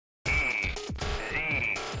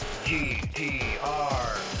GTR.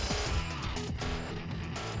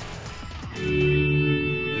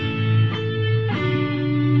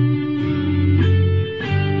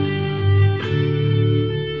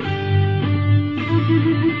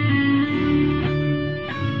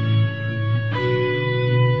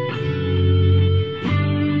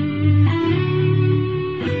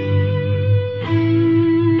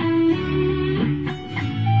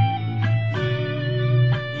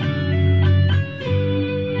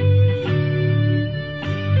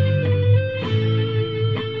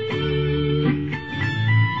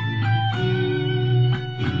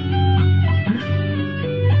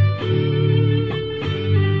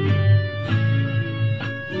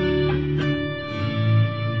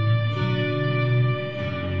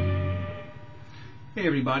 Hey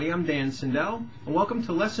everybody, I'm Dan Sindel, and welcome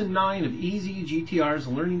to Lesson 9 of Easy GTR's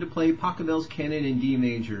Learning to Play Pachelbel's Canon in D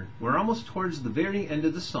major. We're almost towards the very end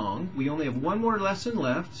of the song. We only have one more lesson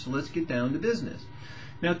left, so let's get down to business.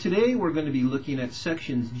 Now today we're going to be looking at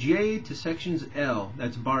sections J to sections L.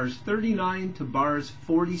 That's bars 39 to bars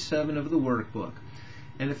 47 of the workbook.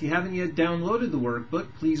 And if you haven't yet downloaded the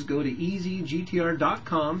workbook, please go to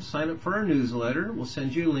easygtr.com, sign up for our newsletter. We'll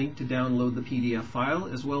send you a link to download the PDF file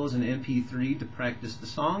as well as an MP3 to practice the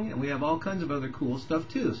song, and we have all kinds of other cool stuff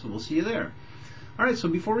too, so we'll see you there. Alright, so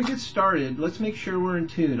before we get started, let's make sure we're in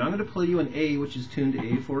tune. I'm going to play you an A, which is tuned to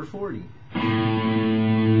A440.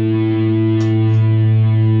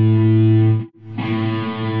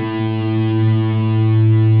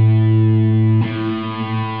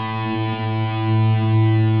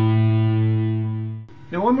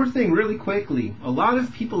 Now one more thing really quickly. A lot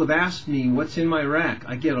of people have asked me what's in my rack.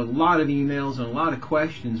 I get a lot of emails and a lot of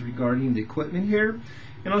questions regarding the equipment here,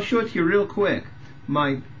 and I'll show it to you real quick.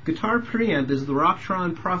 My guitar preamp is the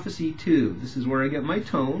Rocktron Prophecy 2. This is where I get my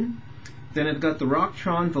tone. Then I've got the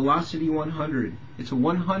Rocktron Velocity 100. It's a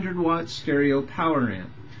 100 watt stereo power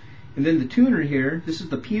amp. And then the tuner here, this is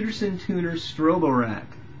the Peterson Tuner Strobo Rack.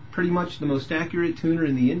 Pretty much the most accurate tuner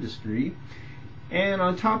in the industry. And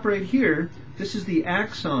on top right here, this is the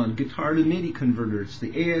Axon guitar to MIDI converter. It's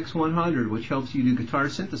the AX100, which helps you do guitar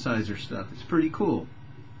synthesizer stuff. It's pretty cool.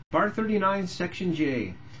 Bar 39, section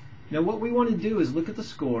J. Now what we want to do is look at the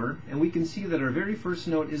score, and we can see that our very first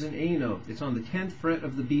note is an A note. It's on the 10th fret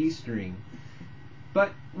of the B string.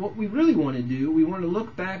 But what we really want to do, we want to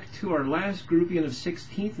look back to our last grouping of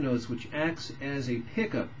 16th notes, which acts as a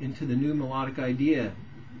pickup into the new melodic idea.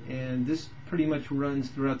 And this pretty much runs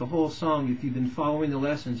throughout the whole song. If you've been following the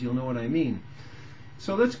lessons, you'll know what I mean.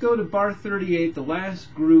 So let's go to bar 38, the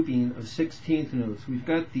last grouping of 16th notes. We've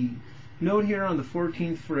got the note here on the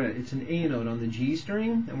 14th fret. It's an A note on the G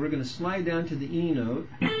string, and we're going to slide down to the E note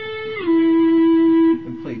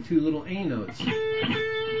and play two little A notes.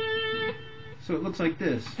 So it looks like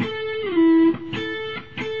this.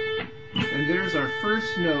 And there's our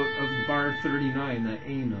first note of bar 39, that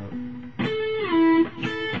A note.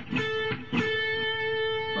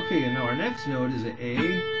 Okay, and now our next note is an A,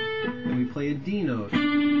 then we play a D note.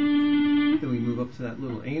 Then we move up to that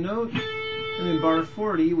little A note, and then bar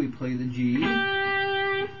 40 we play the G,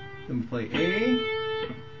 then we play A,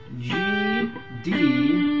 G, D.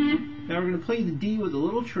 Now we're going to play the D with a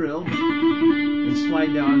little trill, and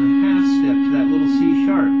slide down a half step to that little C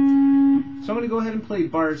sharp. So I'm going to go ahead and play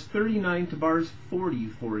bars 39 to bars 40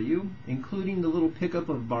 for you, including the little pickup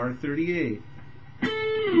of bar 38.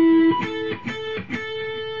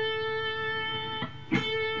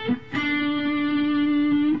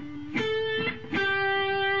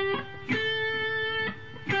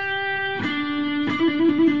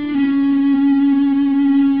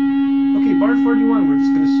 Bar 41, we're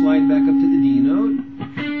just going to slide back up to the D note.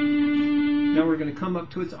 Now we're going to come up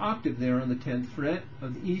to its octave there on the 10th fret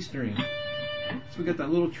of the E string. So we got that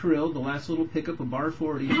little trill, the last little pickup of bar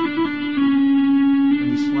 40. And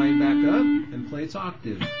we slide back up and play its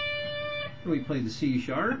octave. Then we play the C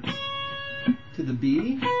sharp to the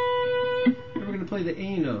B. And we're going to play the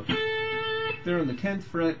A note there on the 10th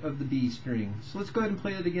fret of the B string. So let's go ahead and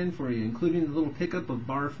play it again for you, including the little pickup of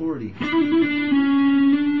bar 40.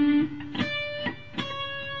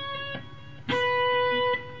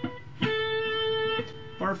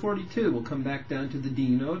 Bar 42, we'll come back down to the D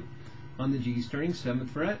note on the G string, 7th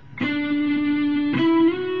fret. We're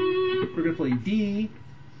going to play D,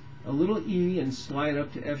 a little E, and slide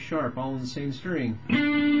up to F sharp, all in the same string.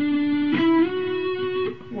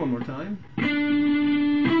 One more time.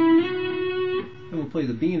 Then we'll play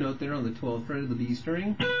the B note there on the 12th fret of the B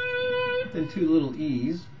string. Then two little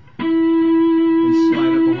E's, and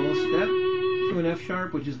slide up a whole step to an F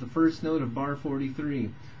sharp, which is the first note of bar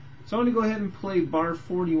 43. So I'm going to go ahead and play bar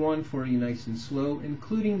 41 for you nice and slow,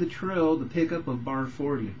 including the trill, the pickup of bar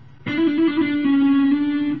 40.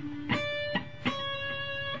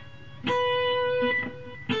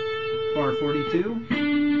 Bar 42.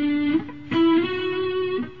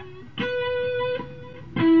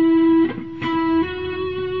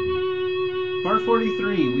 Bar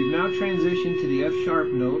 43, we've now transitioned to the F sharp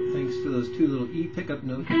note thanks to those two little E pickup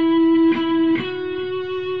notes. And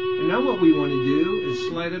now what we want to do is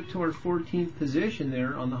slide up to our 14th position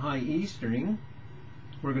there on the high E string.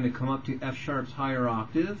 We're going to come up to F sharp's higher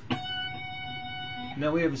octave.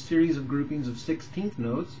 Now we have a series of groupings of 16th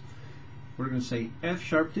notes. We're going to say F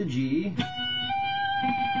sharp to G.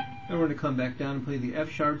 Then we're going to come back down and play the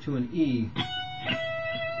F sharp to an E.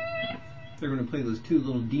 They're going to play those two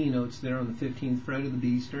little D notes there on the 15th fret of the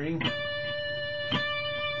B string.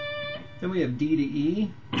 Then we have D to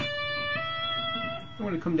E. I'm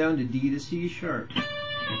going to come down to D to C sharp.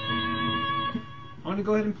 I'm going to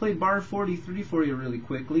go ahead and play bar 43 for you really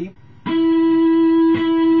quickly.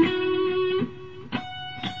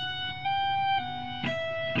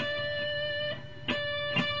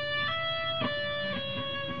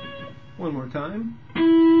 One more time.